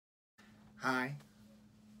Hi,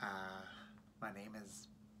 uh, my name is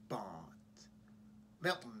Bond.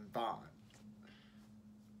 Milton Bond.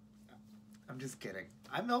 I'm just kidding.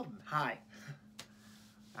 I'm Milton. Hi.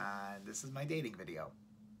 This is my dating video.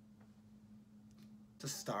 To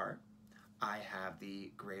start, I have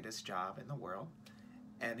the greatest job in the world.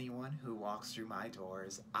 Anyone who walks through my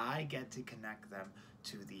doors, I get to connect them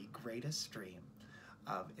to the greatest stream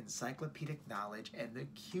of encyclopedic knowledge and the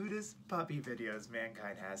cutest puppy videos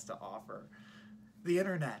mankind has to offer. The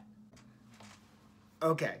internet.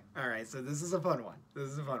 Okay, alright, so this is a fun one.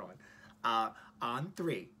 On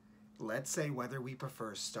three, let's say whether we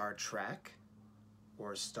prefer Star Trek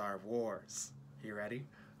or Star Wars. You ready?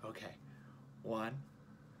 Okay. 1,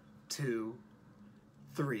 2,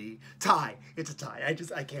 3. Tie! It's a tie.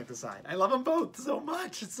 I can't decide. I love them both so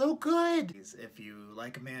much. It's so good. If you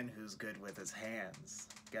like a man who's good with his hands,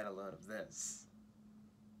 get a load of this.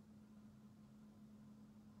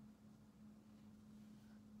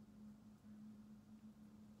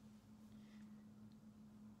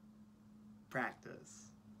 Practice.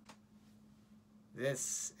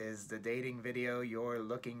 This is the dating video you're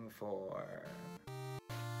looking for.